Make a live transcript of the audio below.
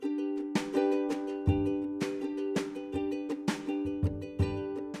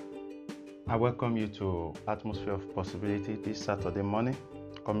I welcome you to Atmosphere of Possibility this Saturday morning,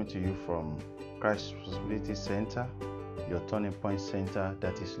 coming to you from Christ Possibility Center, your turning point center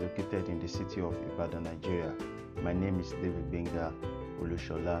that is located in the city of Ibadan, Nigeria. My name is David Benga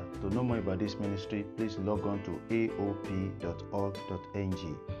Olushola. To know more about this ministry, please log on to aop.org.ng,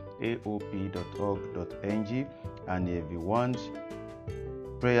 aop.org.ng, and if you want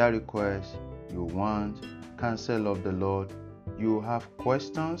prayer requests, you want counsel of the Lord, you have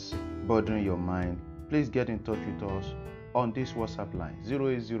questions bothering your mind, please get in touch with us on this WhatsApp line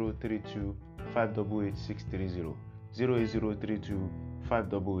 08032 588 630, 08032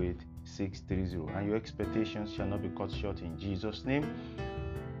 588 630, and your expectations shall not be cut short in Jesus' name.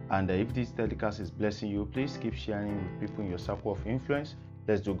 And if this telecast is blessing you, please keep sharing with people in your circle of influence.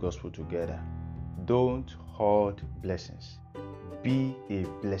 Let's do gospel together. Don't hoard blessings. Be a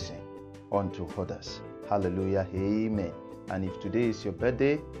blessing unto others. Hallelujah. Amen. And if today is your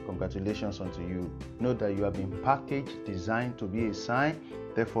birthday, congratulations unto you. Know that you have been packaged, designed to be a sign.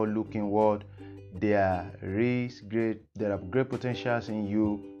 Therefore, look inward. There are great potentials in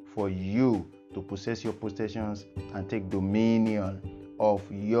you for you to possess your possessions and take dominion of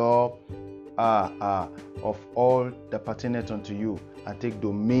your of all that pertaineth unto you, and take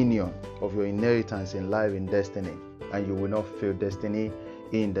dominion of your inheritance in life and destiny. And you will not fail destiny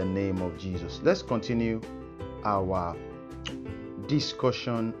in the name of Jesus. Let's continue our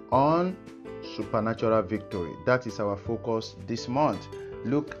discussion on supernatural victory. That is our focus this month.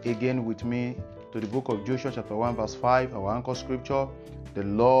 Look again with me to the book of Joshua chapter 1 verse 5, our anchor scripture. The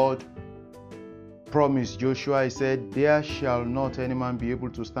Lord promised Joshua, he said, "There shall not any man be able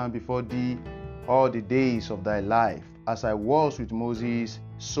to stand before thee all the days of thy life. As I was with Moses,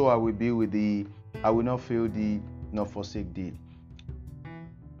 so I will be with thee. I will not fail thee, nor forsake thee."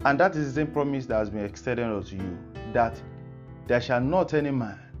 And that is the same promise that has been extended unto you, that there shall not any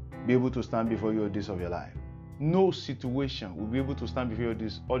man be able to stand before you all the days of your life. No situation will be able to stand before you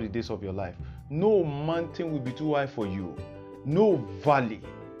all the days of your life. No mountain will be too high for you. No valley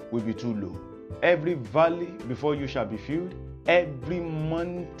will be too low. Every valley before you shall be filled. Every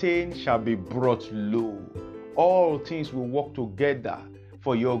mountain shall be brought low. All things will work together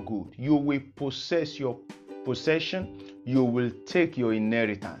for your good. You will possess your possession. You will take your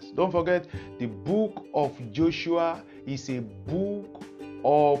inheritance. Don't forget, the book of Joshua is a book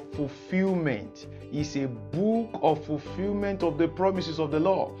of fulfillment. It's a book of fulfillment of the promises of the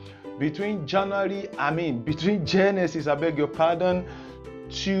Lord. Between Genesis,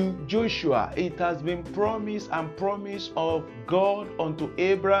 to Joshua, it has been promise of God unto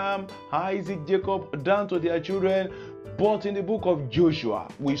Abraham, Isaac, Jacob, down to their children. But in the book of Joshua,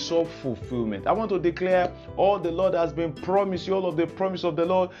 we saw fulfillment. I want to declare all the Lord has been promised you, all of the promise of the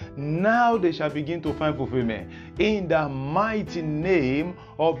Lord, now they shall begin to find fulfillment. In the mighty name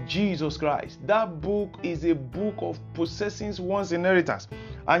of Jesus Christ. That book is a book of possessing one's inheritance.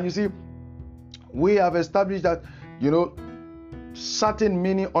 And you see, we have established that, certain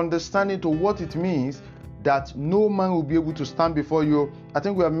meaning, understanding to what it means, that no man will be able to stand before you. I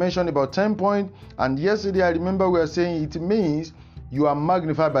think we have mentioned about 10 points. And yesterday, I remember we were saying it means you are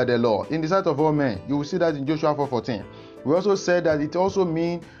magnified by the Lord in the sight of all men. You will see that in Joshua 4:14. We also said that it also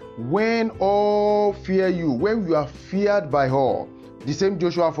means when all fear you, when you are feared by all. The same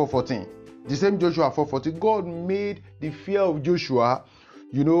Joshua 4:14. The same Joshua 4:14. God made the fear of Joshua,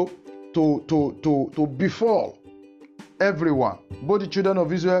 to befall everyone, both the children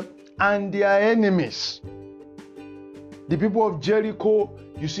of Israel and their enemies. The people of Jericho,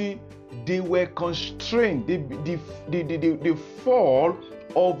 you see, they were constrained. The fall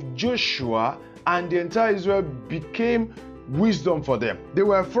of Joshua and the entire Israel became wisdom for them. They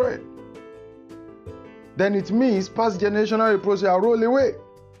were afraid. Then it means past generational reproach are rolled away.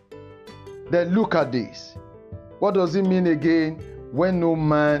 Then look at this. What does it mean again when no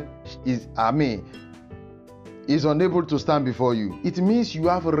man is unable to stand before you? It means you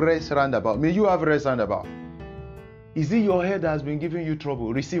have rest round about. May you have rest round about. Is it your head that has been giving you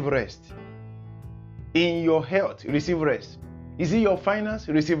trouble? Receive rest. In your health, receive rest. Is it your finance?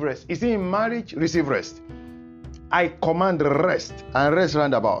 Receive rest. Is it in marriage? Receive rest. I command rest and rest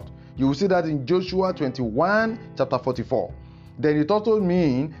round about. You will see that in Joshua 21, chapter 44. Then it also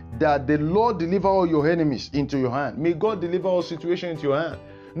means that the Lord deliver all your enemies into your hand. May God deliver all situations into your hand.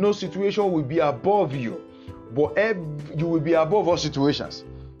 No situation will be above you, but you will be above all situations.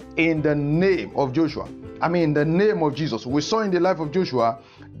 In the name of Joshua. In the name of Jesus. We saw in the life of Joshua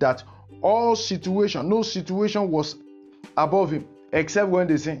that no situation was above him except when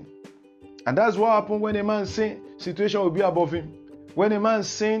they sin. And that's what happened when a man sin. Situation will be above him. When a man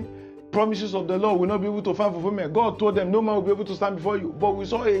sin, promises of the Lord will not be able to find fulfillment. God told them, no man will be able to stand before you. But we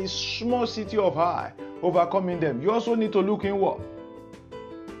saw a small city of Ai overcoming them. You also need to look inward.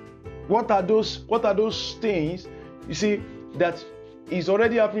 What are those things, you see, that is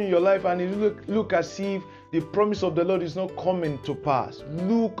already happening in your life, and it look as if the promise of the Lord is not coming to pass?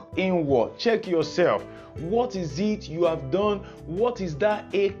 Look inward. Check yourself. What is it you have done? What is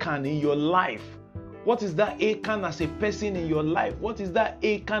that Achan in your life? What is that Achan as a person in your life? What is that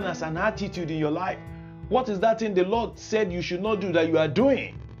Achan as an attitude in your life? What is that thing the Lord said you should not do that you are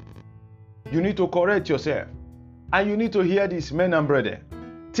doing? You need to correct yourself. And you need to hear this, men and brethren.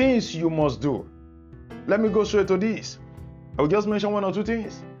 Things you must do. Let me go straight to this. I will just mention one or two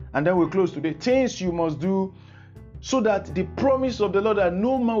things, and then we'll close today. Things you must do so that the promise of the Lord that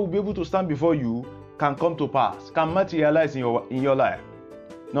no man will be able to stand before you can come to pass, can materialize in your life.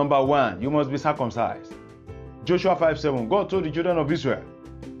 Number one, you must be circumcised. Joshua 5:7, God told the children of Israel,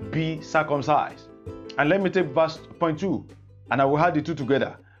 be circumcised. And let me take point 2, and I will add the two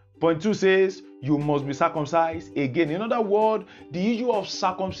together. Point 2 says, you must be circumcised again. In other words, the issue of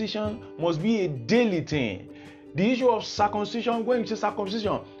circumcision must be a daily thing. The issue of circumcision, when you say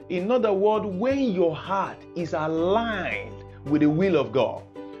circumcision, in other words, when your heart is aligned with the will of God,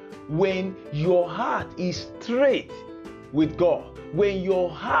 when your heart is straight with God, when your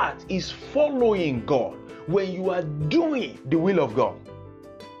heart is following God, when you are doing the will of God.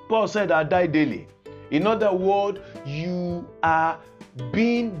 Paul said, I die daily. In other words, you are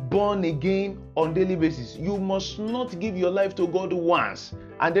being born again on a daily basis. You must not give your life to God once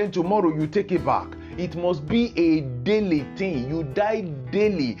and then tomorrow you take it back. It must be a daily thing. You die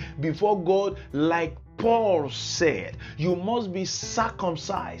daily before God, like Paul said. You must be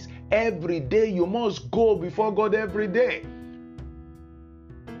circumcised every day. You must go before God every day.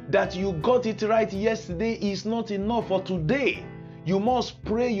 That you got it right yesterday is not enough for today. You must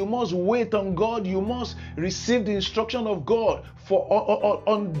pray, you must wait on God, you must receive the instruction of God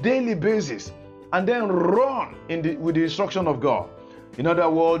on daily basis, and then run with the instruction of God. In other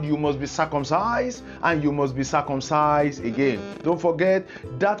words, you must be circumcised, and you must be circumcised again. Don't forget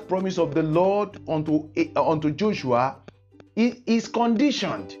that promise of the Lord unto Joshua is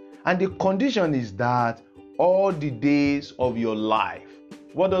conditioned, and the condition is that all the days of your life.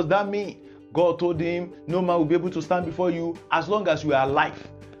 What does that mean? God told him, no man will be able to stand before you as long as you are alive,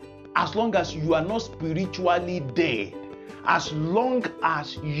 as long as you are not spiritually dead, as long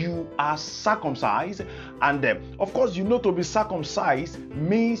as you are circumcised. And of course, you know, to be circumcised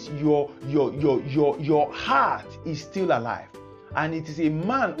means your heart is still alive, and it is a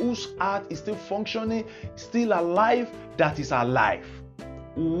man whose heart is still functioning, still alive, that is alive.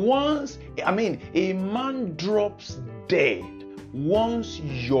 A man drops dead once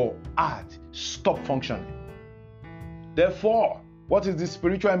your heart stops functioning. Therefore, what is the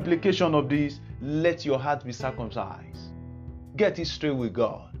spiritual implication of this? Let your heart be circumcised. Get it straight with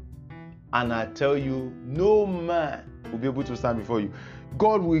God. And I tell you, no man will be able to stand before you.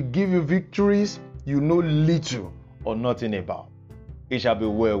 God will give you victories you know little or nothing about. It shall be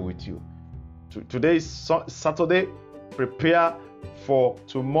well with you. Today is Saturday. Prepare for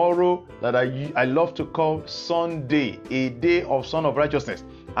tomorrow, that I love to call Sunday, a day of Son of Righteousness.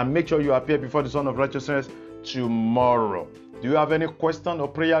 And make sure you appear before the Son of Righteousness tomorrow. Do you have any question or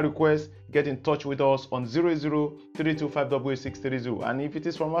prayer request? Get in touch with us on 0032588630. And if it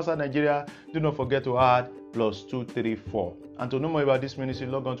is from outside Nigeria, do not forget to add +234. And to know more about this ministry,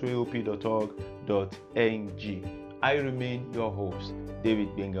 log on to aop.org.ng. I remain your host,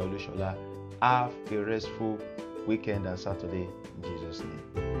 David Benga Olushola. Have a restful weekend and Saturday in Jesus'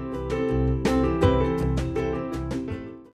 name.